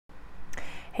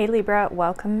Hey Libra,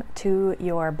 welcome to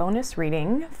your bonus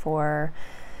reading for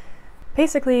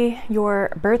basically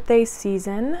your birthday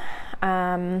season.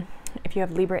 If you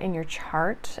have Libra in your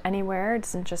chart anywhere, it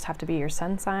doesn't just have to be your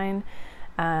sun sign,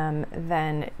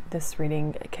 then this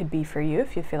reading could be for you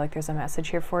if you feel like there's a message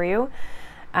here for you.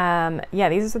 Yeah,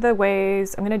 these are the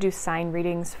ways I'm going to do sign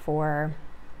readings for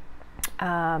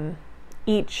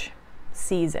each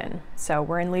season. So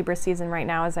we're in Libra season right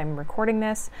now as I'm recording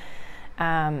this.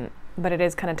 But it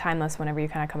is kind of timeless. Whenever you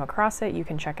kind of come across it, you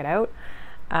can check it out.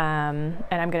 And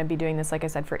I'm going to be doing this, like I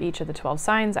said, for each of the 12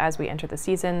 signs as we enter the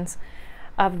seasons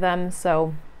of them.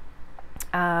 So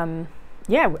yeah,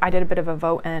 I did a bit of a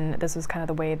vote, and this was kind of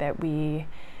the way that we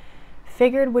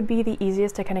figured would be the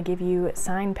easiest to kind of give you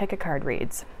sign pick a card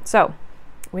reads. So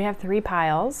we have 3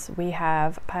 piles. We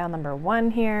have pile number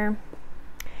 1 here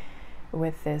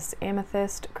with this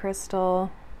amethyst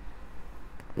crystal.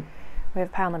 We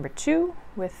have pile number 2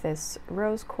 with this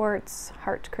rose quartz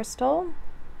heart crystal.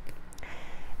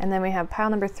 And then we have pile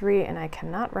number 3, and I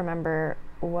cannot remember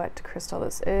what crystal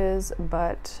this is,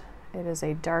 but it is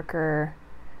a darker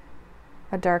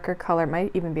color. It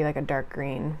might even be like a dark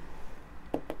green.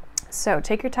 So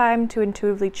take your time to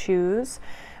intuitively choose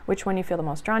which one you feel the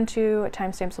most drawn to.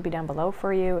 Timestamps will be down below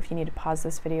for you. If you need to pause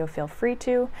this video, feel free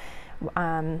to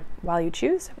while you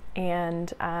choose.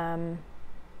 And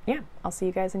yeah, I'll see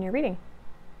you guys in your reading.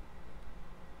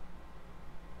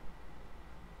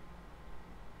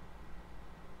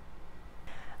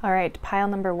 All right, pile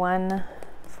number 1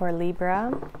 for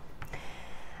Libra.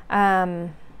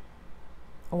 While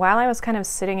I was kind of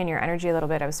sitting in your energy a little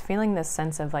bit, I was feeling this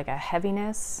sense of like a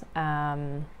heaviness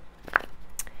and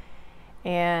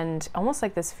almost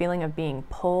like this feeling of being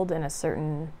pulled in a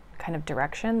certain kind of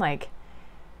direction. Like it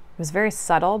was very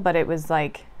subtle, but it was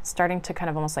like starting to kind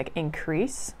of almost like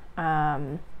increase.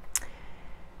 So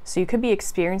you could be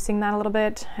experiencing that a little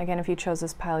bit. Again, if you chose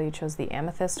this pile, you chose the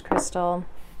amethyst crystal.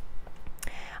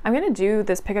 I'm going to do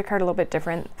this pick a card a little bit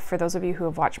different. For those of you who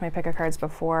have watched my pick a cards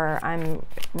before,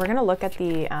 we're going to look at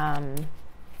the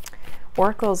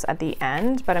oracles at the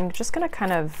end, but I'm just going to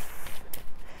kind of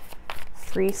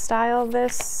freestyle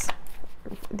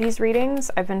these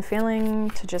readings. I've been feeling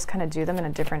to just kind of do them in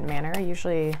a different manner.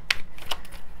 Usually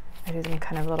I do them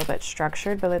kind of a little bit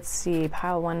structured, but let's see.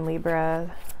 Pile 1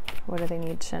 Libra, what do they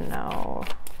need to know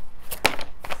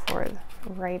for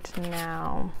right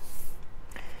now?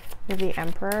 The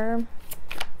Emperor.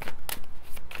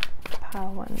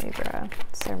 Pile 1 Libra,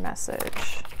 what's their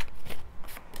message?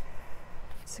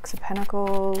 6 of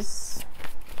Pentacles.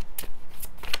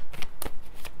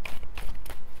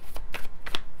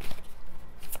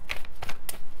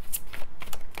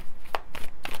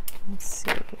 Let's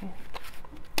see.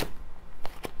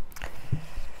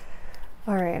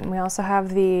 All right, and we also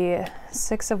have the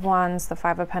 6 of Wands, the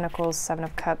 5 of Pentacles, 7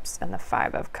 of Cups, and the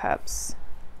 5 of Cups.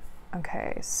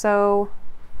 Okay, so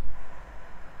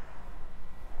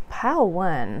pile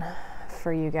 1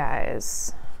 for you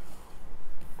guys.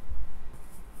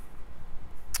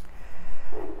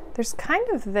 There's kind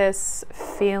of this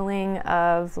feeling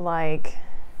of like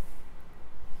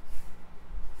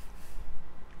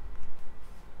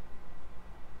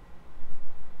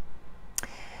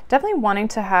definitely wanting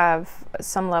to have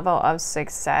some level of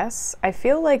success. I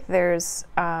feel like there's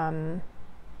a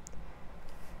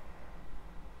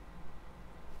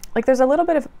little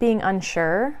bit of being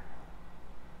unsure.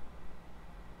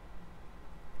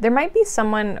 There might be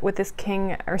someone with this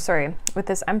with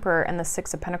this Emperor and the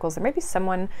 6 of Pentacles. There might be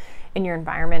someone in your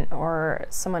environment or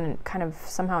someone kind of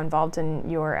somehow involved in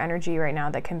your energy right now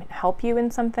that can help you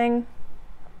in something.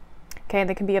 Okay,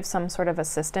 they can be of some sort of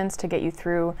assistance to get you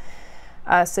through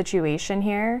a situation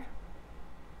here.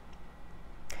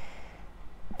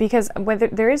 Because whether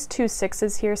there is 2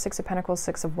 6s here, 6 of Pentacles,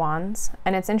 6 of Wands,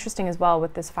 and it's interesting as well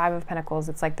with this 5 of Pentacles.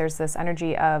 It's like there's this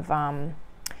energy of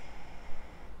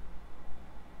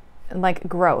like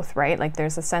growth, right? Like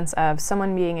there's a sense of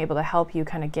someone being able to help you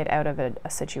kind of get out of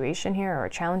a situation here, or a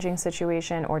challenging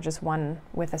situation, or just one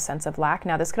with a sense of lack.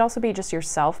 Now this could also be just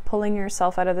yourself pulling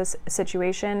yourself out of this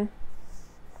situation.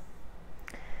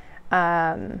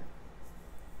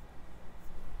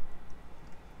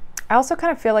 I also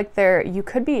kind of feel like you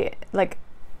could be like,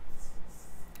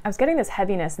 I was getting this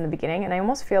heaviness in the beginning, and I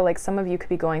almost feel like some of you could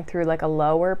be going through like a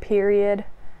lower period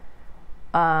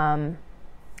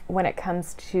when it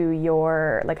comes to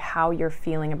your, like how you're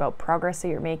feeling about progress that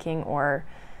you're making, or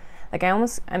like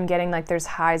I'm getting like there's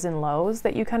highs and lows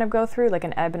that you kind of go through, like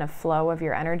an ebb and a flow of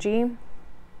your energy.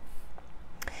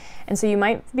 And so you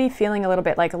might be feeling a little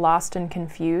bit like lost and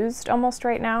confused almost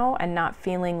right now, and not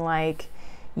feeling like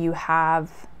you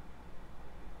have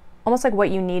almost like what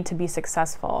you need to be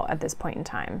successful at this point in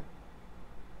time.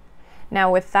 Now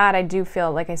with that, I do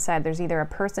feel, like I said, there's either a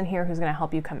person here who's going to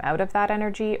help you come out of that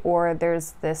energy, or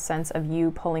there's this sense of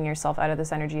you pulling yourself out of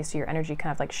this energy, so your energy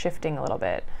kind of like shifting a little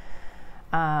bit.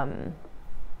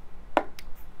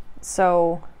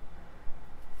 So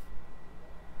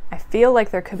I feel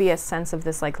like there could be a sense of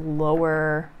this like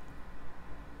lower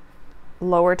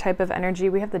type of energy.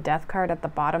 We have the Death card at the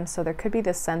bottom, so there could be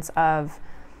this sense of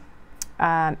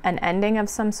an ending of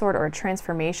some sort, or a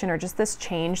transformation, or just this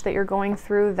change that you're going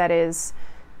through that is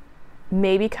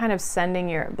maybe kind of sending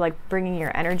your, like bringing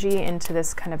your energy into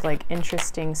this kind of like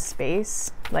interesting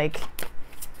space. Like,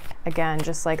 again,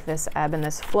 just like this ebb and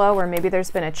this flow, or maybe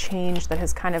there's been a change that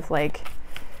has kind of like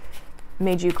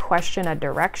made you question a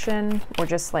direction, or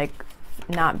just like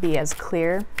not be as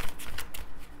clear.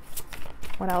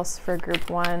 What else for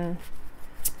group 1?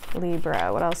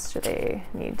 Libra, what else do they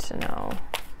need to know?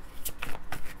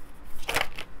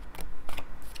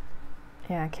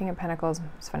 Yeah, King of Pentacles.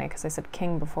 It's funny because I said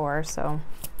king before, so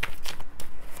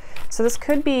this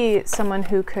could be someone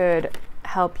who could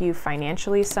help you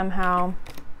financially somehow.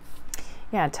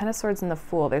 Yeah, Ten of Swords and the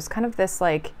Fool. There's kind of this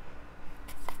like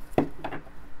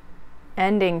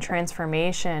ending,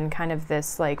 transformation, kind of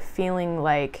this like feeling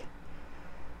like,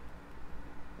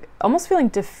 almost feeling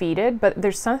defeated, but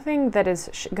there's something that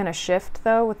is going to shift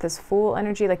though with this Fool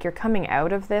energy. Like you're coming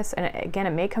out of this, and again,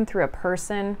 it may come through a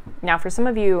person. Now for some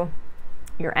of you,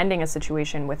 you're ending a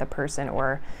situation with a person,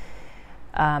 or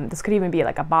this could even be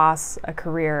like a boss, a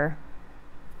career.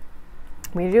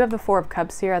 We do have the Four of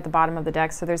Cups here at the bottom of the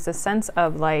deck, so there's this sense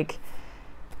of like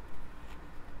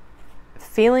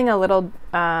feeling a little,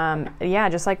 yeah,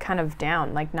 just like kind of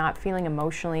down, like not feeling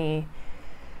emotionally,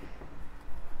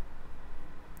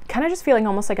 kind of just feeling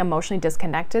almost like emotionally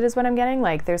disconnected is what I'm getting.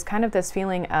 Like there's kind of this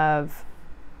feeling of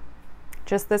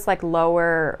just this like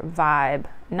lower vibe,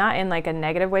 not in like a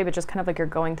negative way, but just kind of like you're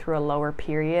going through a lower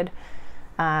period.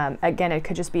 Again, it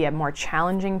could just be a more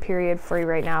challenging period for you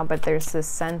right now, but there's this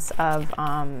sense of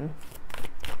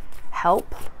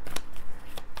help.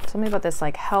 Tell me about this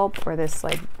like help, or this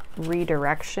like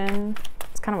redirection.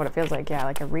 It's kind of what it feels like. Yeah,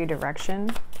 like a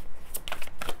redirection.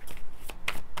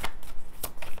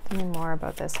 Tell me more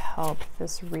about this help,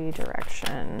 this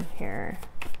redirection here.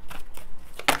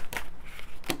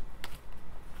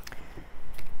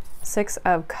 Six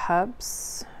of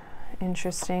Cups.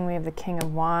 Interesting. We have the King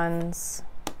of Wands,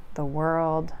 the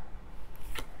World,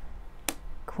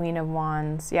 Queen of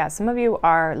Wands. Yeah, some of you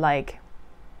are like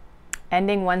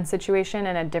ending one situation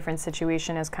and a different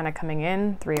situation is kind of coming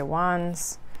in. Three of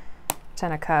Wands,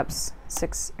 Ten of Cups,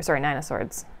 Nine of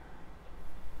Swords.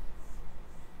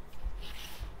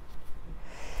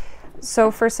 So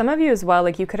for some of you as well,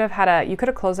 like you could have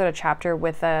closed out a chapter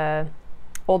with a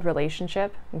old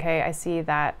relationship. Okay, I see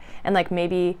that. And like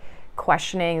maybe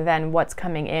questioning then what's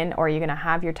coming in, or you're going to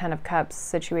have your Ten of Cups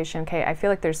situation. Okay, I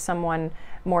feel like there's someone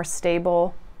more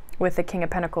stable with the King of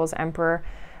Pentacles, Emperor,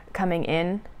 coming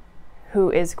in,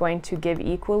 who is going to give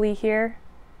equally here.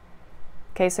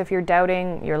 Okay, so if you're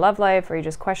doubting your love life, or you're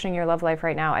just questioning your love life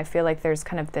right now, I feel like there's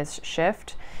kind of this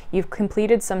shift. You've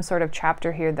completed some sort of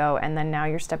chapter here though, and then now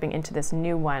you're stepping into this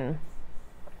new one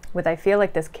with, I feel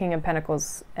like, this King of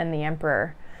Pentacles and the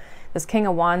Emperor. This King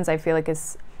of Wands, I feel like,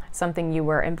 is something you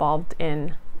were involved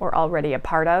in or already a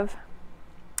part of.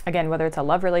 Again, whether it's a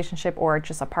love relationship or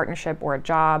just a partnership or a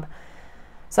job,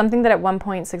 something that at one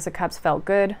point, Six of Cups, felt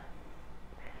good,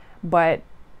 but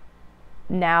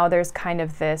now there's kind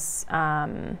of this,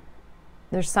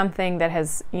 there's something that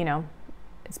has, you know,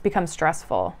 it's become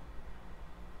stressful.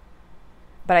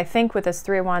 But I think with this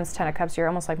Three of Wands, Ten of Cups, you're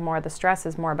almost like more of the stress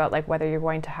is more about like whether you're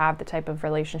going to have the type of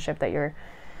relationship that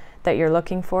you're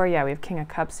looking for. Yeah, we have King of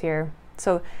Cups here.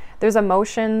 So there's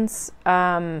emotions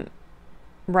right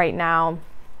now.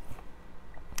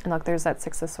 And look, there's that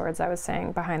Six of Swords I was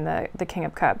saying behind the King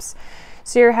of Cups.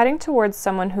 So you're heading towards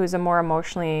someone who's a more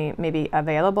emotionally maybe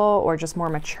available, or just more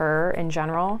mature in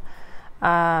general.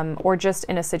 Or just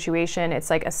in a situation, it's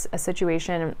like a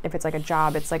situation, if it's like a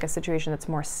job, it's like a situation that's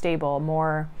more stable,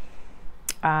 more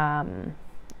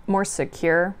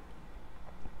secure,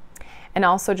 and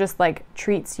also just like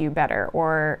treats you better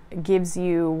or gives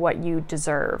you what you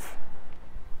deserve.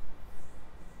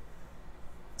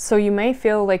 So you may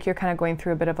feel like you're kind of going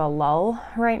through a bit of a lull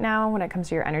right now when it comes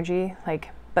to your energy,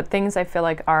 but things I feel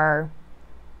like are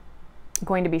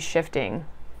going to be shifting.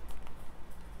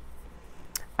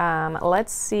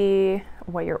 Let's see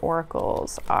what your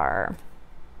oracles are.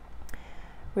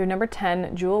 We have number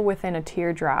 10, Jewel Within a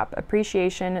Teardrop,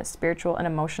 appreciation, spiritual and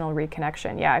emotional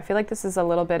reconnection. Yeah, I feel like this is a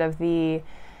little bit of the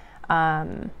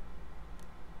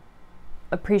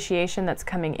appreciation that's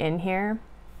coming in here.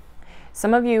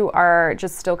 Some of you are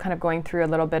just still kind of going through a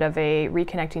little bit of a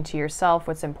reconnecting to yourself,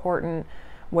 what's important,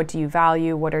 what do you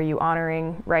value, what are you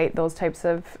honoring, right? Those types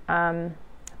of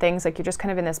things. Like you're just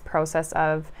kind of in this process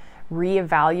of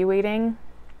reevaluating.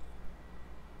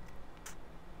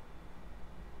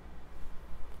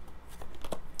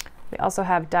 We also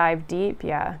have dive deep,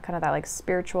 yeah, kind of that like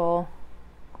spiritual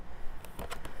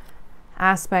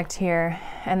aspect here,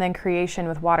 and then creation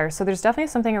with water. So there's definitely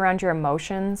something around your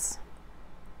emotions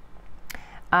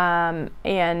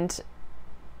and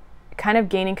kind of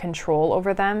gaining control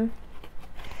over them.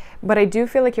 But I do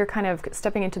feel like you're kind of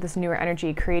stepping into this newer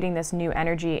energy, creating this new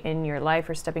energy in your life,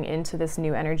 or stepping into this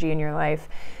new energy in your life.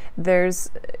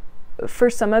 There's, for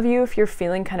some of you, if you're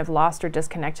feeling kind of lost or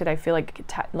disconnected, I feel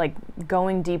like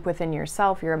going deep within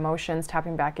yourself, your emotions,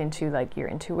 tapping back into like your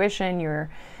intuition, your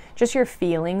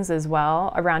feelings as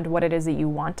well around what it is that you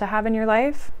want to have in your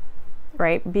life,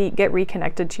 right? Get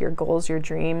reconnected to your goals, your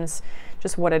dreams,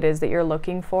 just what it is that you're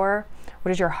looking for. What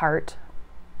does your heart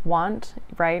want,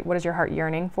 right? What is your heart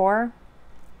yearning for?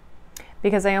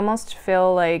 Because I almost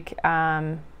feel like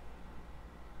some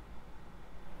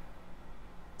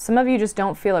of you just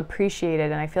don't feel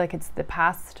appreciated, and I feel like it's the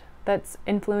past that's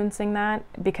influencing that,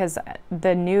 because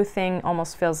the new thing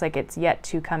almost feels like it's yet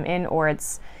to come in, or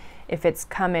if it's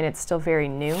come in, it's still very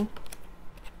new.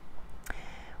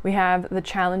 We have the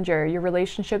challenger. Your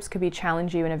relationships could be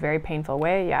challenge you in a very painful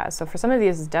way. Yeah, so for some of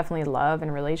these, it's definitely love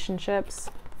and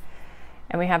relationships.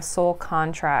 And we have soul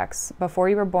contracts. Before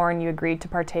you were born, you agreed to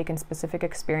partake in specific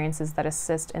experiences that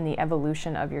assist in the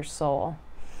evolution of your soul.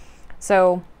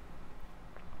 So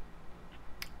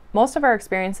most of our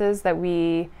experiences that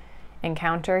we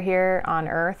encounter here on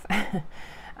Earth,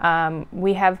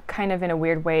 we have kind of in a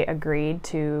weird way agreed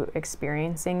to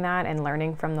experiencing that and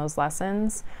learning from those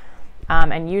lessons.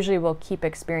 And usually we'll keep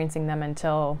experiencing them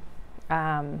until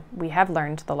we have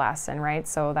learned the lesson, right?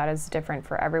 So that is different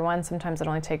for everyone. Sometimes it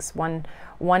only takes one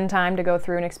time to go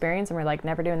through an experience and we're like,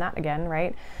 never doing that again,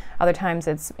 right? Other times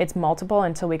it's multiple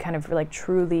until we kind of like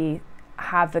truly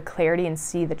have the clarity and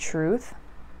see the truth.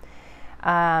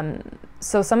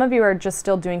 So some of you are just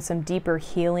still doing some deeper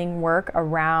healing work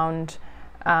around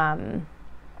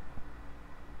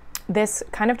this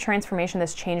kind of transformation,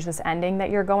 this change, this ending that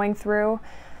you're going through.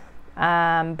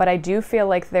 But I do feel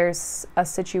like there's a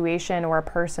situation or a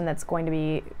person that's going to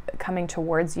be coming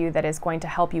towards you that is going to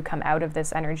help you come out of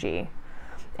this energy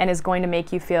and is going to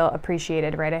make you feel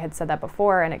appreciated, right? I had said that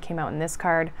before and it came out in this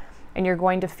card. And you're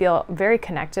going to feel very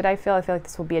connected, I feel like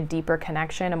this will be a deeper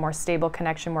connection, a more stable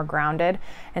connection, more grounded,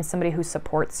 and somebody who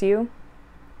supports you.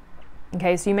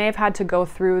 Okay, so you may have had to go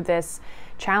through this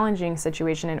challenging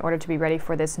situation in order to be ready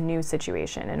for this new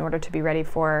situation, in order to be ready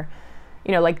for,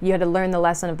 you know, like you had to learn the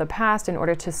lesson of the past in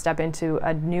order to step into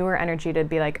a newer energy to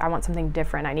be like, I want something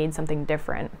different, I need something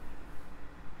different.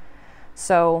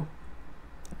 So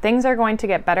things are going to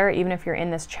get better even if you're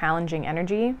in this challenging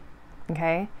energy,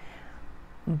 okay?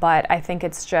 But I think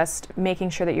it's just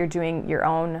making sure that you're doing your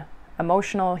own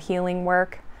emotional healing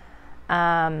work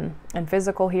and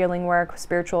physical healing work,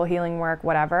 spiritual healing work,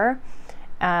 whatever,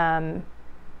 to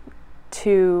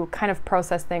kind of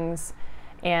process things.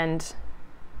 And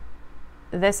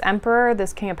this Emperor,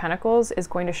 this King of Pentacles, is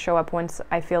going to show up once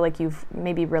I feel like you've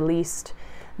maybe released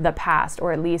the past,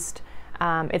 or at least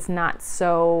it's not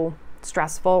so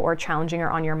stressful or challenging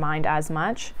or on your mind as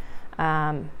much.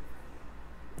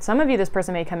 Some of you, this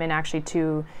person may come in actually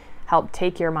to help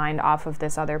take your mind off of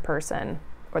this other person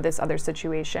or this other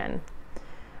situation.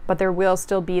 But there will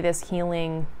still be this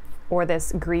healing or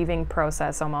this grieving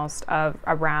process almost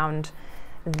around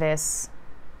this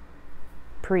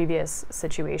previous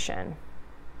situation.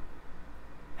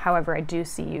 However, I do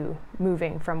see you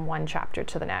moving from one chapter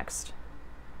to the next.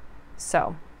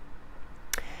 So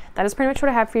that is pretty much what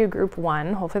I have for you, group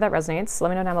one. Hopefully that resonates. Let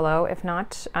me know down below. If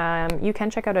not, you can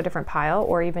check out a different pile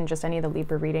or even just any of the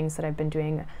Libra readings that I've been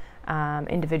doing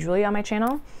individually on my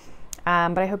channel.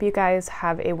 But I hope you guys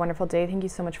have a wonderful day. Thank you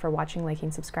so much for watching,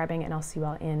 liking, subscribing, and I'll see you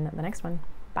all in the next one.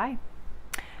 Bye.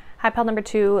 Hi, pile number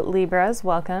 2, Libras.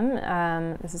 Welcome.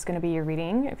 This is going to be your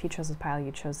reading. If you chose this pile,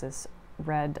 you chose this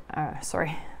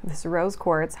this rose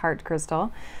quartz heart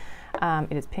crystal.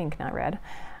 It is pink, not red.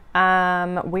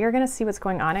 We are going to see what's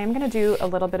going on. I'm going to do a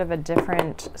little bit of a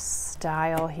different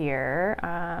style here,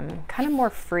 kind of more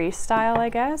freestyle, I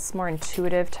guess, more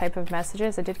intuitive type of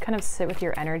messages. I did kind of sit with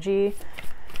your energy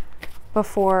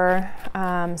before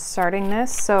starting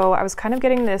this, so I was kind of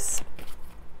getting this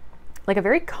like a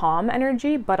very calm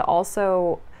energy, but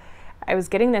also I was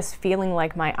getting this feeling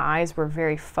like my eyes were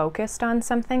very focused on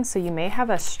something. So you may have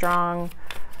a strong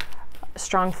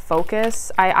strong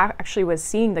focus. I actually was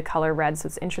seeing the color red, so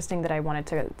it's interesting that I wanted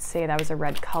to say that was a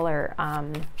red color.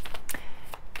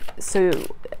 So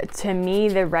to me,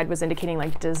 the red was indicating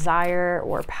like desire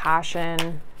or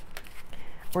passion,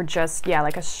 or just, yeah,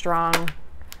 like a strong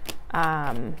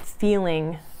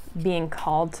feeling, being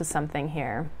called to something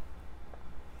here.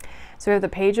 So we have the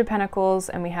Page of Pentacles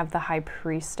and we have the High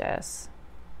Priestess.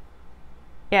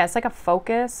 Yeah, it's like a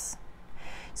focus.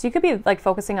 So you could be like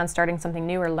focusing on starting something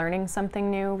new or learning something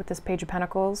new with this Page of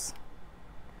Pentacles.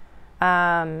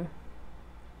 I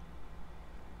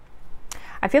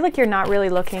feel like you're not really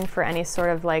looking for any sort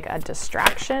of like a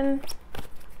distraction.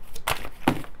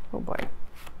 Oh boy.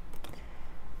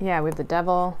 Yeah, we have the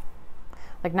Devil.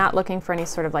 Like not looking for any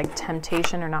sort of like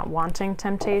temptation or not wanting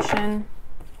temptation,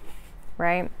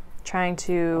 right? Trying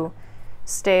to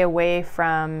stay away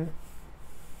from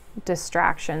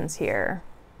distractions here.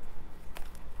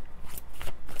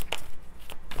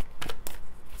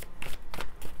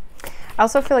 I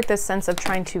also feel like this sense of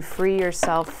trying to free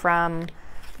yourself from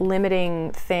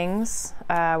limiting things,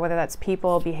 whether that's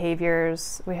people,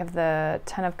 behaviors. We have the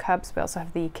Ten of Cups. We also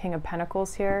have the King of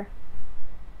Pentacles here.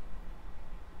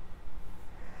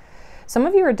 Some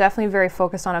of you are definitely very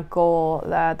focused on a goal.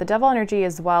 The Devil energy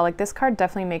as well. Like this card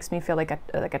definitely makes me feel like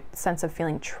a sense of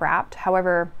feeling trapped.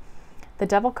 However, the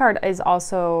Devil card is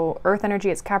also Earth energy.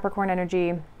 It's Capricorn energy.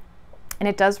 And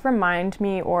it does remind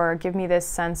me or give me this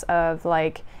sense of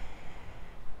like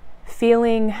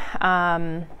feeling,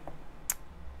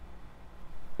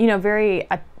 you know, very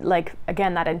like,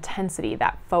 again, that intensity,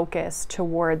 that focus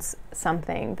towards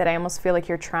something that I almost feel like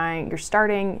you're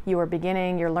starting, you are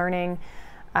beginning, you're learning.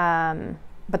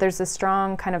 But there's this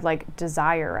strong kind of like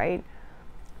desire, right,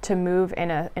 to move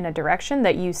in a direction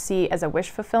that you see as a wish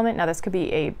fulfillment. Now this could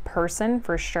be a person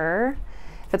for sure.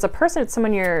 If it's a person, it's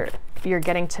someone you're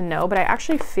getting to know, but I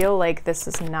actually feel like this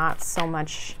is not so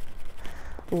much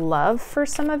love for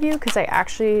some of you, because I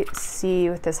actually see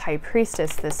with this High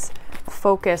Priestess this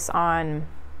focus on,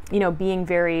 you know, being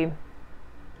very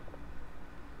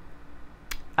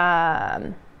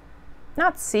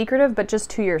not secretive, but just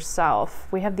to yourself.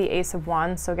 We have the Ace of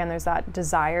Wands, so again there's that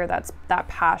desire, that's that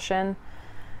passion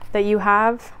that you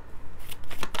have.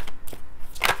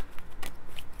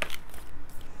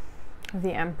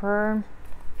 The Emperor.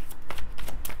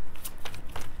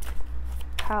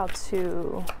 Pile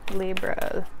 2,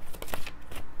 Libra.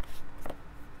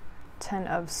 Ten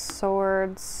of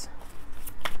Swords.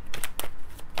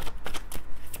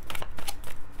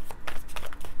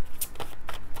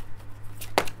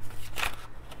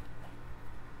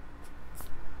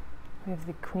 We have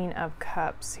the Queen of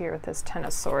Cups here with this Ten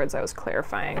of Swords. I was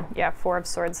clarifying. Yeah, Four of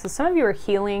Swords. So some of you are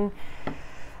healing.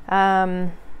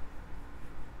 Some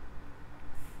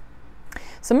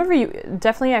of you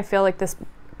definitely, I feel like this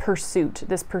pursuit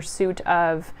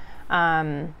of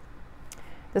a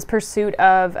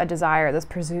desire, this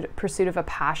pursuit of a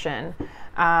passion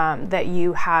that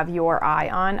you have your eye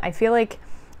on. I feel like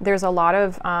there's a lot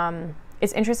of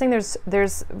it's interesting. There's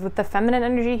with the feminine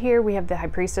energy here, we have the High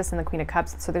Priestess and the Queen of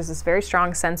Cups. So there's this very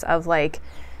strong sense of like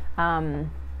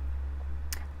your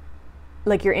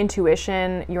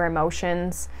intuition, your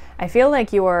emotions. I feel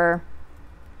like you're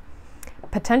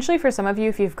potentially, for some of you,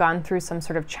 if you've gone through some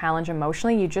sort of challenge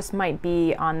emotionally, you just might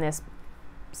be on this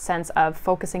sense of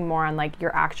focusing more on like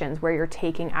your actions, where you're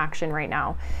taking action right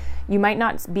now. You might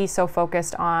not be so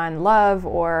focused on love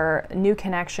or new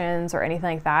connections or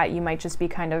anything like that. You might just be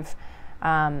kind of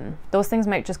those things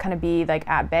might just kind of be like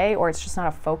at bay, or it's just not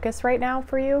a focus right now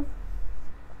for you.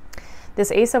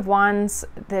 This Ace of Wands,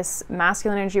 this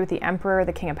masculine energy with the Emperor,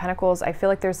 the King of Pentacles, I feel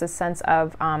like there's this sense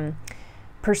of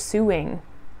pursuing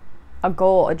a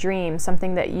goal, a dream,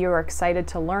 something that you're excited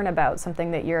to learn about,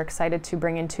 something that you're excited to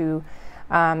bring into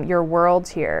your world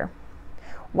here,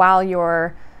 while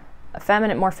your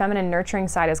more feminine, nurturing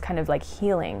side is kind of like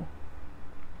healing.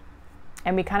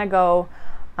 And we kind of go,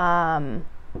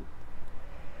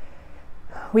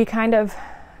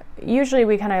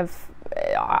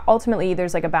 ultimately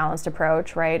there's like a balanced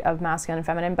approach, right, of masculine and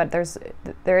feminine, but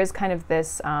there is kind of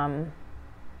this,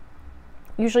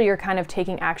 usually you're kind of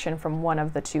taking action from one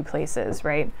of the two places,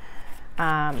 right?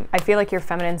 I feel like your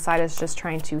feminine side is just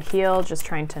trying to heal, just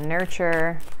trying to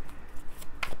nurture.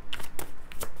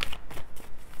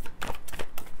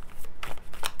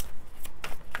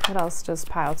 What else does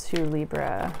pile 2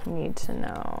 Libra need to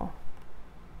know?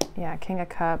 Yeah, King of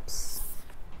Cups,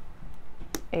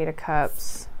 8 of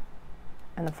Cups,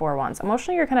 and the 4 of Wands.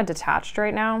 Emotionally, you're kind of detached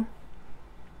right now.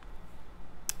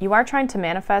 You are trying to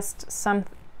manifest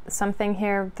something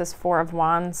here, this Four of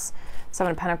Wands,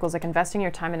 Seven of Pentacles, like investing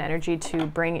your time and energy to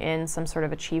bring in some sort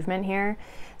of achievement here.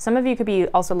 Some of you could be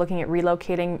also looking at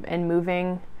relocating and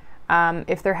moving.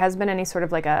 If there has been any sort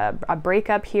of like a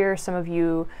breakup here, some of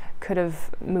you could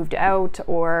have moved out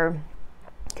or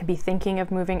could be thinking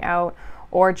of moving out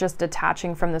or just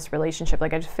detaching from this relationship.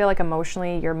 Like I just feel like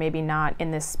emotionally you're maybe not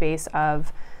in this space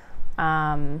of,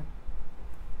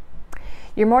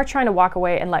 you're more trying to walk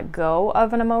away and let go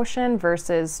of an emotion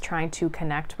versus trying to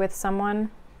connect with someone.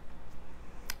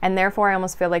 And therefore I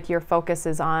almost feel like your focus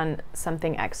is on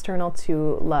something external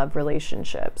to love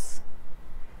relationships.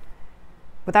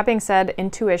 With that being said,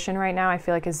 intuition right now I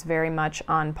feel like is very much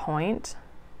on point.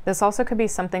 This also could be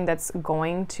something that's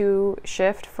going to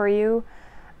shift for you.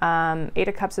 Eight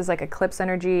of Cups is like eclipse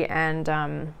energy,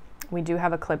 and we do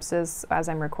have eclipses as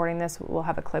I'm recording this. We'll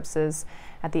have eclipses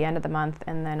at the end of the month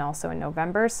and then also in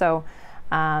November. So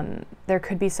there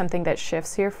could be something that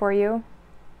shifts here for you.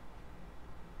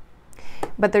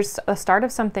 But there's a start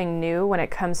of something new when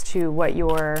it comes to what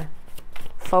your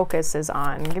focus is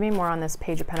on. Give me more on this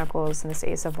Page of Pentacles and this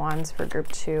Ace of Wands for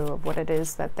group 2 of what it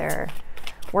is that they're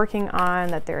working on,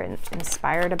 that they're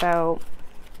inspired about.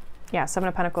 Yeah, Seven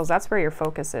of Pentacles, that's where your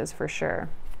focus is for sure.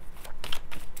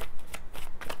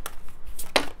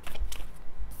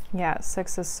 Yeah,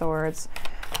 Six of Swords.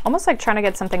 Almost like trying to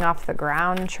get something off the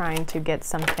ground, trying to get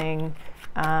something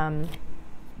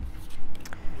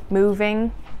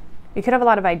moving. You could have a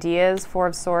lot of ideas, Four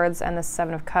of Swords and the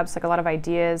Seven of Cups, like a lot of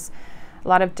ideas, a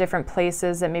lot of different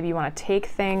places that maybe you want to take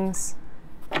things.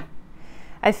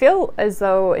 I feel as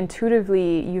though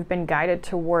intuitively you've been guided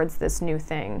towards this new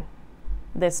thing,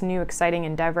 this new exciting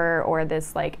endeavor, or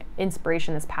this like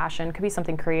inspiration, this passion. Could be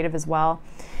something creative as well.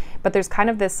 But there's kind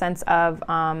of this sense of,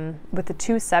 with the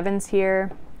 2 sevens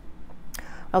here,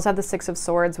 I also have the Six of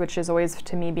Swords, which is always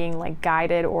to me being like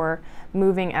guided or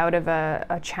moving out of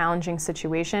a challenging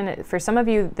situation. For some of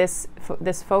you, this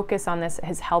focus on this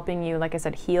is helping you, like I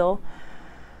said, heal.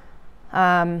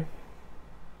 And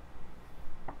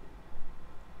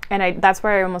that's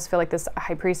where I almost feel like this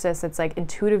High Priestess, it's like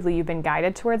intuitively you've been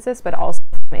guided towards this, but also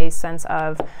a sense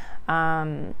of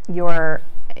your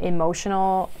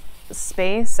emotional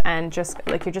space, and just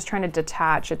like you're just trying to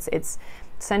detach. It's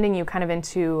sending you kind of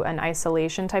into an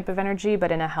isolation type of energy,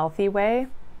 but in a healthy way.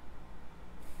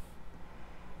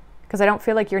 Because I don't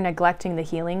feel like you're neglecting the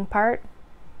healing part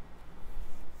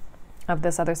of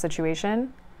this other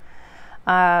situation.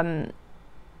 The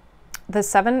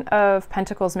Seven of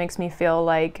Pentacles makes me feel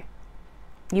like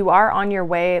you are on your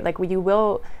way, like you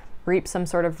will reap some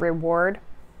sort of reward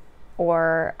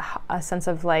or a sense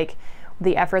of like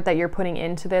the effort that you're putting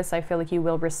into this, I feel like you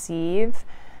will receive.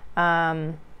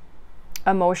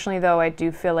 Emotionally though, I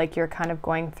do feel like you're kind of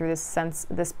going through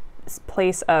this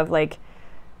place of like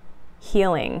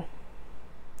healing.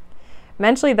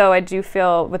 Mentally though, I do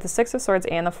feel with the Six of Swords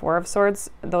and the Four of Swords,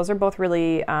 those are both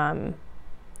really,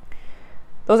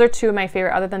 those are two of my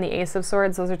favorite, other than the Ace of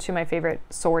Swords, those are two of my favorite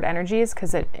sword energies,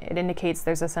 because it indicates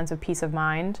there's a sense of peace of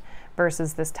mind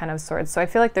versus this Ten of Swords. So I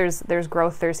feel like there's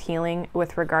growth, there's healing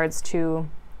with regards to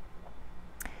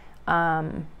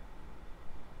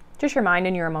just your mind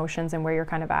and your emotions and where you're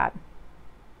kind of at.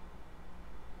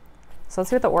 So let's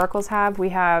see what the oracles have. We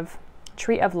have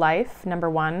Tree of Life,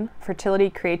 number 1, fertility,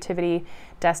 creativity,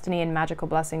 destiny, and magical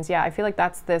blessings. Yeah, I feel like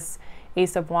that's this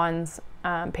Ace of Wands,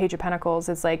 Page of Pentacles.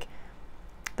 It's like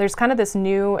there's kind of this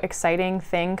new exciting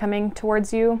thing coming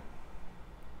towards you,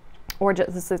 or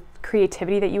just this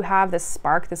creativity that you have, this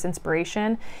spark, this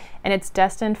inspiration, and it's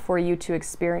destined for you to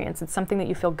experience. It's something that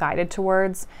you feel guided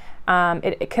towards.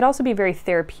 It could also be very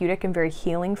therapeutic and very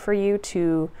healing for you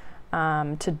to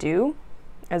do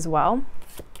as well.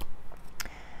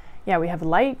 Yeah, we have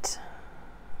light.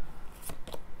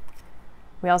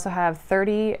 We also have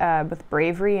 30 with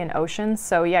bravery and ocean.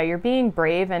 So yeah, you're being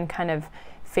brave and kind of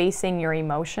facing your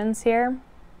emotions here.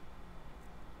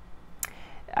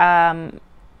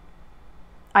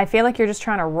 I feel like you're just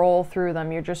trying to roll through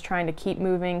them. You're just trying to keep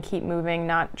moving,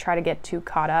 not try to get too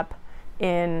caught up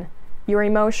in your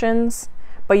emotions,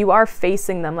 but you are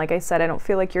facing them. Like I said, I don't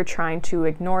feel like you're trying to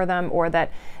ignore them, or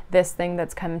that this thing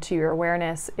that's come to your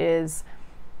awareness is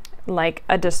like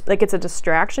it's a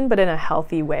distraction, but in a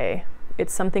healthy way.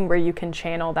 It's something where you can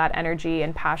channel that energy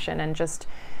and passion and just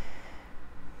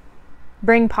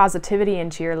bring positivity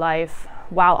into your life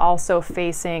while also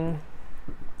facing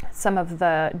some of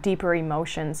the deeper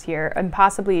emotions here, and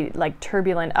possibly like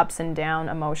turbulent ups and down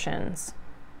emotions.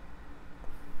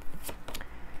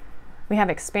 We have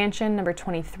expansion, number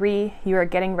 23. You are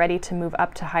getting ready to move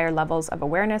up to higher levels of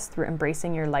awareness through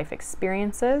embracing your life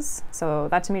experiences. So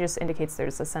that to me just indicates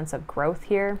there's a sense of growth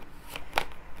here.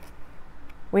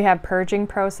 We have purging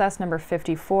process number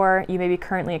 54. You may be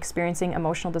currently experiencing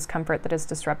emotional discomfort that is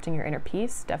disrupting your inner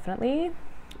peace, definitely.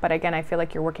 But again, I feel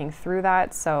like you're working through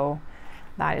that, so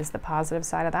that is the positive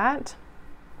side of that.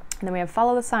 And then we have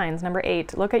follow the signs, number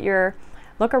 8. Look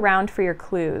around for your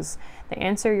clues. The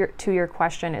answer to your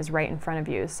question is right in front of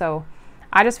you. So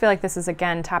I just feel like this is,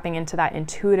 again, tapping into that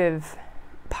intuitive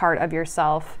part of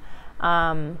yourself,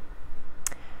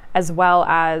 as well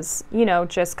as, you know,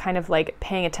 just kind of like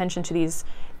paying attention to these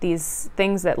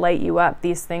things that light you up,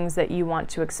 these things that you want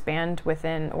to expand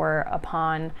within or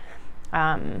upon.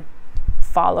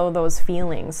 Follow those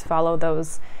feelings, follow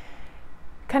those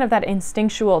kind of that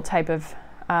instinctual type of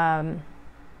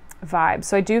vibe.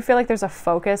 So I do feel like there's a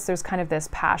focus, there's kind of this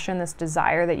passion, this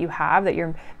desire that you have that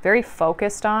you're very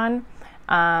focused on,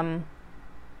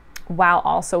 while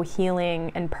also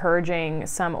healing and purging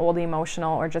some old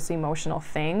emotional or just emotional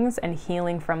things and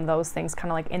healing from those things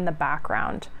kind of like in the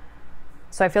background.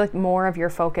 So I feel like more of your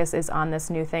focus is on this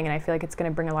new thing, and I feel like it's going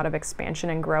to bring a lot of expansion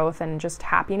and growth and just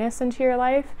happiness into your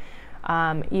life,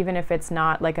 even if it's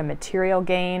not like a material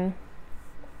gain.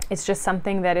 It's just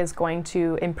something that is going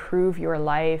to improve your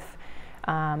life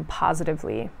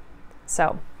positively.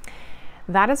 So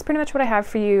that is pretty much what I have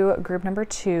for you, group number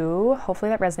 2. Hopefully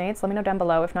that resonates. Let me know down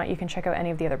below. If not, you can check out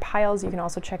any of the other piles. You can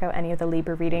also check out any of the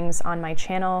Libra readings on my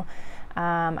channel.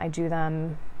 I do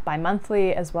them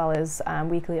bi-monthly as well as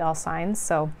weekly all signs.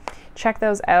 So check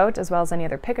those out, as well as any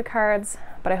other pick-a-cards.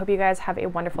 But I hope you guys have a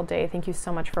wonderful day. Thank you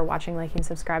so much for watching, liking,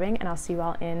 subscribing, and I'll see you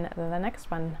all in the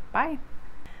next one. Bye.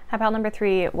 Hi, pile number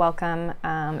 3, welcome.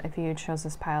 If you chose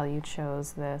this pile, you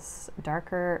chose this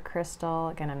darker crystal.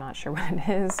 Again, I'm not sure what it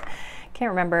is. Can't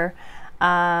remember.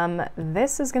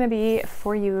 This is going to be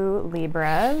for you,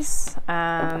 Libras.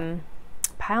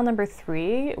 Pile number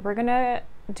 3, we're going to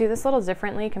do this a little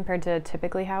differently compared to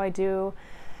typically how I do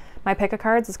my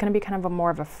pick-a-cards. It's going to be kind of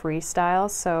more of a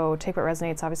freestyle, so take what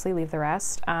resonates, obviously leave the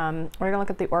rest. We're going to look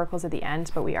at the oracles at the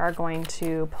end, but we are going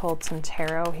to pull some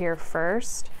tarot here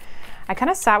first. I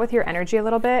kind of sat with your energy a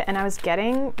little bit, and I was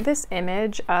getting this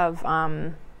image of, like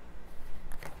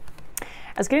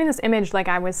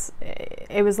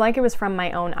it was like it was from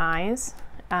my own eyes.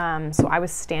 So I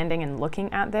was standing and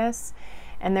looking at this,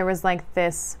 and there was like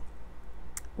this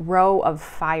row of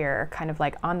fire kind of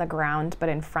like on the ground, but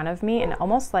in front of me and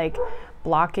almost like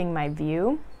blocking my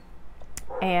view,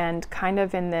 and kind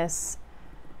of in this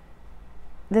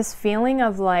feeling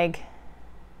of like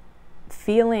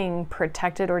feeling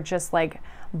protected or just like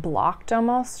blocked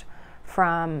almost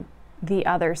from the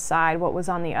other side, what was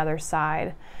on the other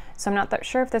side. So I'm not that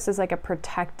sure if this is like a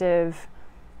protective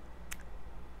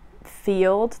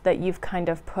field that you've kind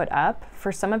of put up.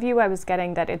 For some of you, I was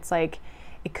getting that it's like,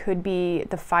 it could be,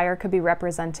 the fire could be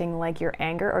representing like your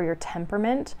anger or your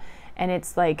temperament, and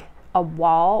it's like a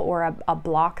wall or a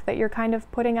block that you're kind of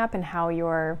putting up, and how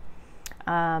you're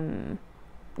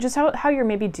just how you're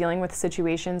maybe dealing with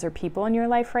situations or people in your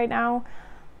life right now,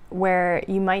 where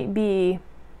you might be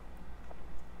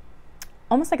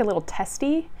almost like a little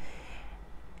testy,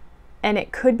 and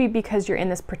it could be because you're in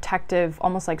this protective,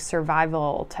 almost like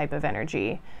survival type of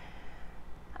energy.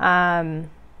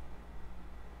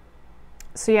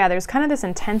 So yeah, there's kind of this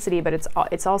intensity, but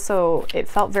it's also, it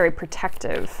felt very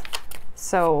protective.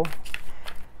 So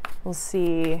we'll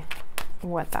see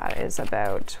what that is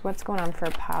about. What's going on for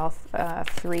pile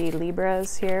 3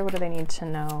 Libras here? What do they need to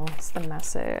know? What's the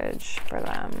message for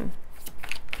them?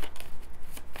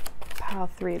 Pile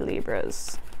 3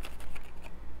 Libras.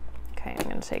 Okay, I'm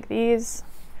going to take these.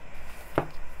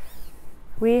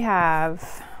 We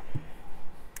have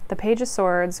the Page of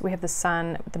Swords, we have the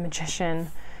Sun, the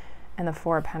Magician, and the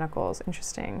 4 of Pentacles.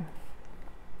 Interesting.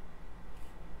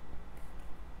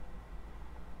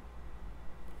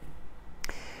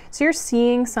 So you're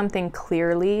seeing something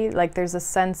clearly, like there's a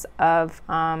sense of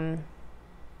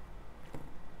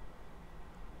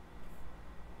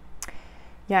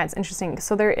yeah, it's interesting.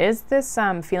 So there is this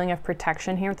feeling of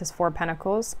protection here with this 4 of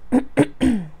Pentacles.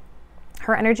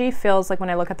 Her energy feels like, when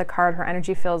I look at the card, her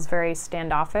energy feels very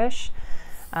standoffish.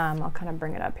 I'll kind of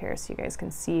bring it up here so you guys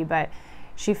can see, but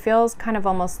she feels kind of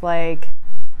almost like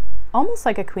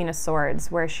a Queen of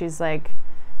Swords, where she's like,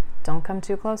 don't come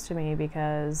too close to me,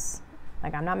 because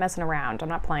like, I'm not messing around, I'm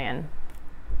not playing.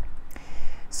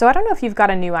 So I don't know if you've got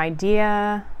a new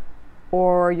idea,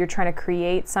 or you're trying to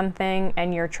create something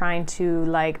and you're trying to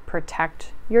like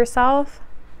protect yourself.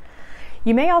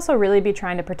 You may also really be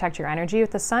trying to protect your energy.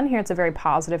 With the Sun here, it's a very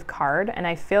positive card, and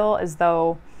I feel as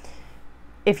though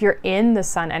if you're in the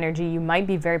Sun energy, you might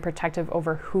be very protective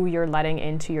over who you're letting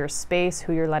into your space,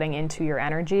 who you're letting into your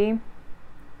energy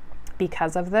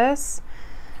because of this.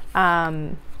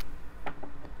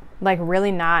 like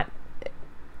really not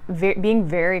being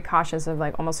very cautious of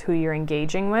like almost who you're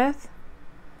engaging with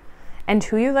and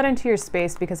who you let into your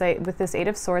space, because with this Eight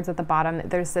of Swords at the bottom,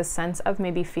 there's this sense of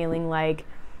maybe feeling like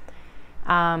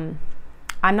I'm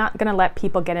not going to let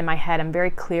people get in my head. I'm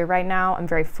very clear right now. I'm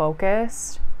very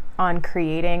focused on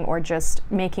creating or just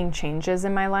making changes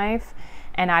in my life,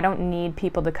 and I don't need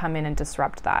people to come in and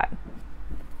disrupt that.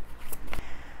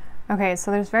 Okay, so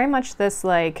there's very much this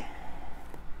like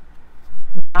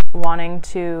not wanting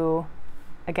to,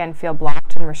 again, feel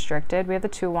blocked and restricted. We have the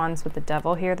Two of Wands with the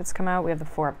Devil here that's come out. We have the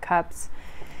Four of Cups.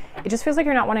 It just feels like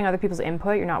you're not wanting other people's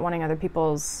input. You're not wanting other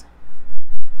people's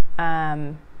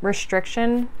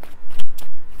restriction.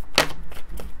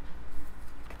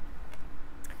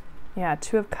 Yeah,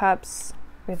 Two of Cups.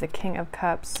 We have the King of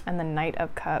Cups and the Knight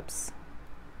of Cups.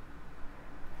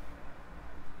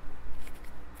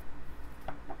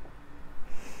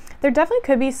 There definitely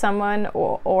could be someone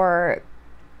or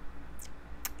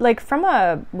like from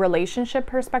a relationship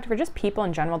perspective or just people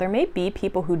in general, there may be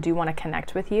people who do want to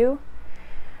connect with you.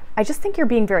 I just think you're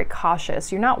being very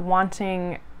cautious. You're not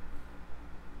wanting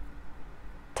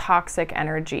toxic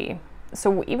energy.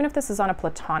 So even if this is on a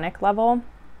platonic level,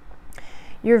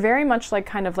 you're very much like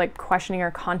kind of like questioning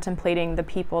or contemplating the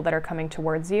people that are coming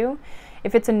towards you.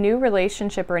 If it's a new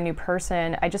relationship or a new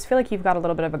person, I just feel like you've got a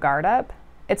little bit of a guard up.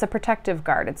 It's a protective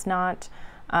guard. It's not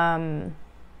coming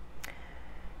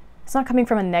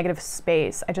from a negative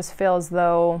space. I just feel as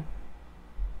though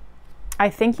I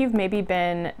think you've maybe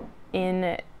been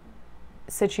in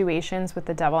situations with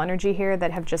the Devil energy here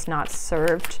that have just not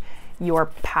served your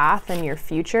path and your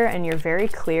future, and you're very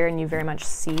clear and you very much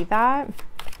see that.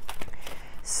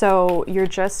 So you're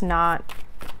just not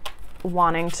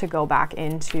wanting to go back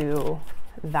into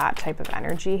that type of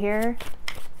energy here.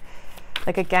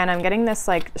 Like, again, I'm getting this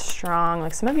like strong,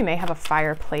 like some of you may have a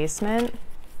fire placement.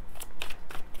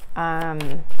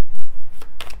 I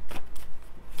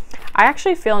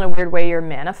actually feel in a weird way you're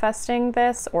manifesting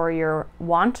this, or you're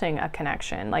wanting a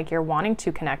connection. Like you're wanting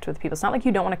to connect with people. It's not like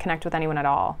you don't want to connect with anyone at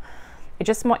all. It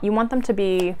just you want them to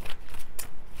be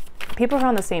people who are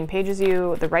on the same page as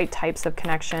you, the right types of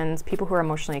connections, people who are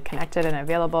emotionally connected and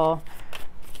available,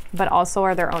 but also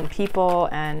are their own people,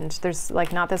 and there's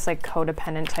like not this like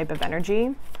codependent type of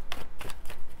energy.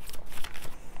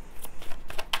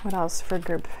 What else for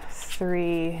group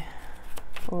 3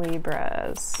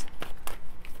 Libras?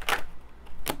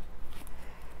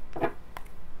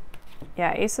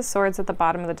 Yeah, Ace of Swords at the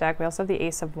bottom of the deck. We also have the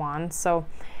Ace of Wands. So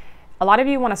a lot of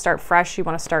you want to start fresh. You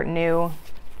want to start new.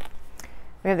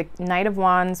 We have the Knight of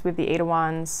Wands. We have the Eight of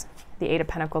Wands, the Eight of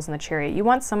Pentacles, and the Chariot. You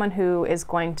want someone who is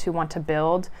going to want to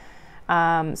build,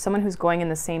 someone who's going in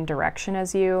the same direction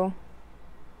as you.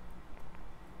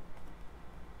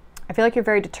 I feel like you're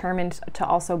very determined to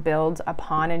also build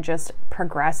upon and just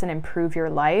progress and improve your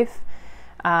life.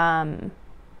 And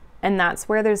that's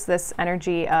where there's this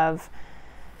energy of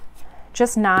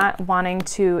just not wanting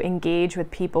to engage with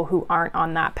people who aren't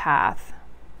on that path.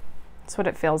 That's what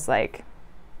it feels like.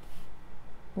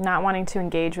 Not wanting to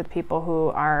engage with people who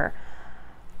are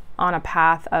on a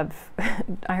path of,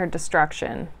 I heard,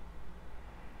 destruction.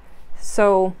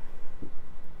 So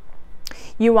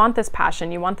you want this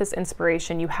passion, you want this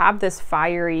inspiration, you have this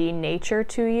fiery nature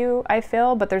to you, I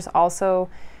feel, but there's also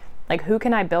like, who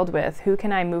can I build with? Who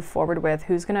can I move forward with?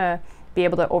 Who's gonna be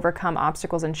able to overcome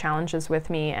obstacles and challenges with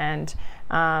me, and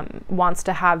wants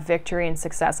to have victory and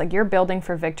success? Like, you're building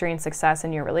for victory and success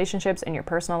in your relationships, in your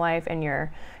personal life, in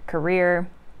your career.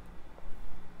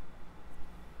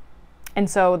 And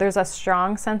so there's a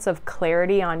strong sense of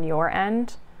clarity on your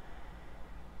end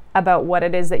about what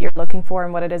it is that you're looking for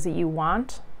and what it is that you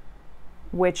want,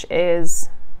 which is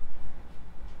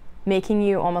making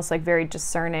you almost like very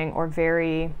discerning, or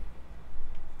very,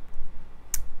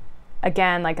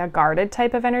 again, like a guarded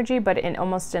type of energy, but in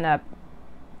almost in a,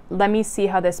 let me see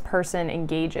how this person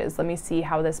engages. Let me see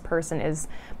how this person is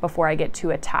before I get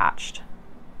too attached.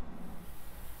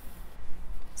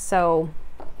 So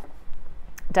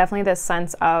definitely this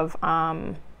sense of,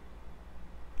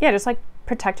 yeah, just like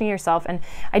protecting yourself. And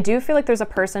I do feel like there's a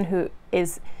person who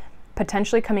is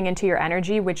potentially coming into your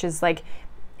energy, which is like,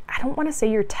 I don't want to say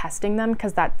you're testing them,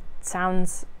 because that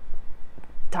sounds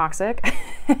toxic,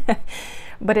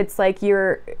 but it's like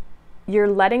you're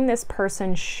letting this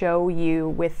person show you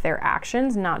with their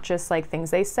actions, not just like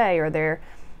things they say, or they're,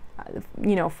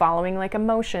 you know, following like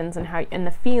emotions and how, and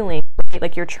the feeling, right?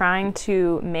 Like you're trying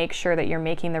to make sure that you're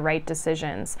making the right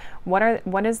decisions.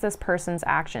 What is this person's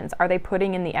actions? Are they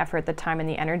putting in the effort, the time, and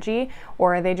the energy,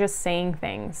 or are they just saying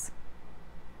things?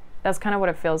 That's kind of what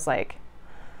it feels like.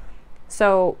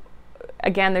 So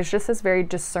again, there's just this very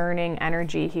discerning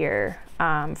energy here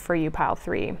for you, pile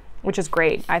 3, which is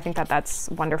great. I think that that's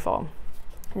wonderful.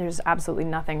 There's absolutely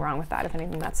nothing wrong with that. If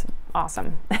anything, that's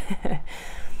awesome.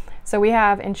 So we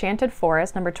have Enchanted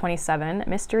Forest, number 27,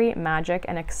 mystery, magic,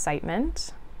 and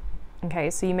excitement. Okay,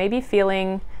 so you may be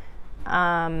feeling,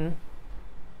 again,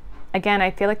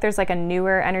 I feel like there's like a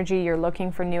newer energy. You're looking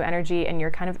for new energy, and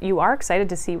you are excited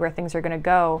to see where things are going to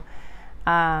go.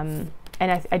 And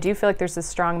I do feel like there's this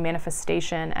strong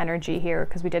manifestation energy here,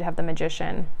 because we did have the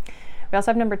Magician. We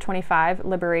also have number 25,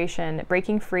 liberation,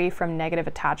 breaking free from negative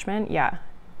attachment. Yeah,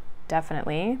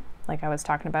 definitely. Like I was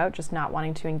talking about, just not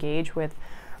wanting to engage with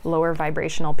lower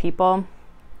vibrational people.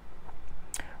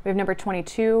 We have number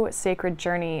 22, sacred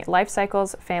journey, life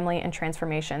cycles, family, and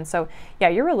transformation. So yeah,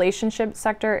 your relationship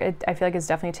sector, I feel like is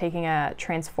definitely taking a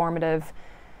transformative,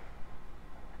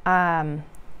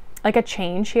 like a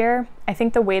change here. I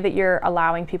think the way that you're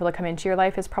allowing people to come into your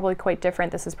life is probably quite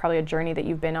different. This is probably a journey that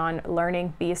you've been on,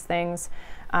 learning these things,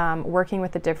 working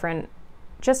with the different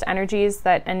just energies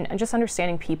that, and just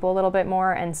understanding people a little bit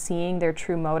more and seeing their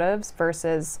true motives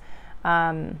versus,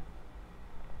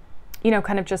 you know,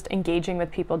 kind of just engaging with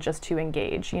people just to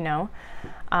engage, you know.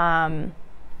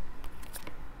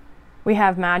 We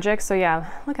have magic. So yeah,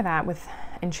 look at that with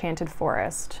Enchanted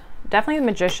Forest. Definitely the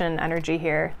Magician energy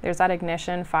here. There's that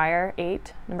ignition, fire,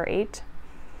 8, number 8.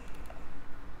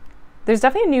 There's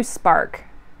definitely a new spark.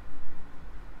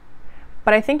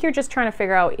 But I think you're just trying to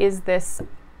figure out, is this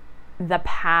the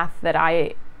path that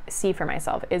I see for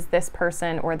myself? Is this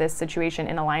person or this situation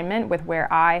in alignment with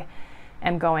where I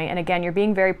am going? And again, you're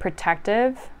being very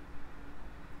protective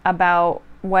about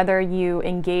whether you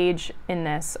engage in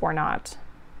this or not,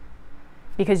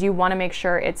 because you want to make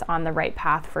sure it's on the right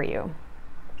path for you.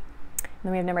 And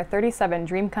then we have number 37,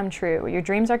 dream come true. Your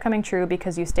dreams are coming true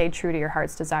because you stayed true to your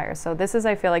heart's desire. So this is,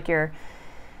 I feel like,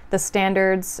 the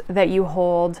standards that you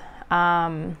hold,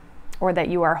 or that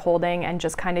you are holding, and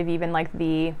just kind of even like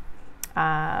the,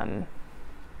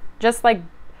 just like,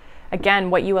 again,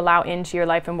 what you allow into your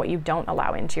life and what you don't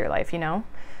allow into your life, you know?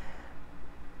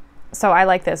 So I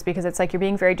like this because it's like you're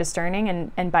being very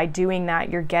discerning, and by doing that,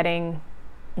 you're getting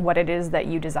what it is that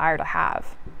you desire to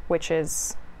have, which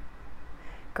is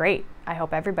great. I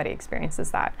hope everybody experiences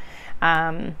that.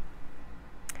 I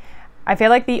feel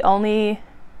like the only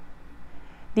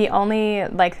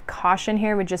like caution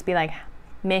here would just be like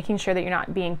making sure that you're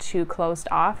not being too closed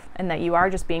off, and that you are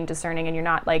just being discerning, and you're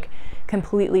not like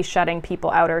completely shutting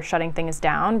people out or shutting things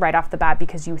down right off the bat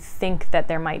because you think that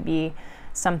there might be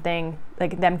something,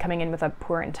 like them coming in with a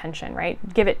poor intention, right?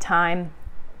 Give it time,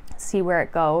 see where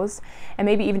it goes, and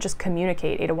maybe even just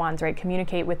communicate. 8 of Wands, right?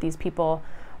 Communicate with these people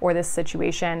or this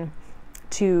situation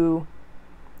to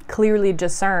clearly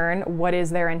discern what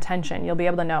is their intention. You'll be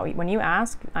able to know when you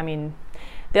ask. I mean,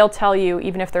 they'll tell you,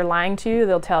 even if they're lying to you,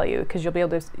 they'll tell you, because you'll be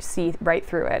able to see right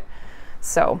through it.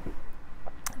 So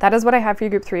that is what I have for you,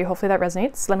 group 3. Hopefully that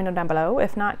resonates. Let me know down below.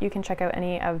 If not, you can check out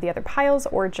any of the other piles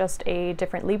or just a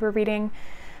different Libra reading.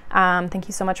 Thank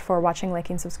you so much for watching,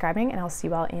 liking, subscribing, and I'll see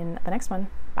you all in the next one.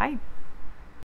 Bye.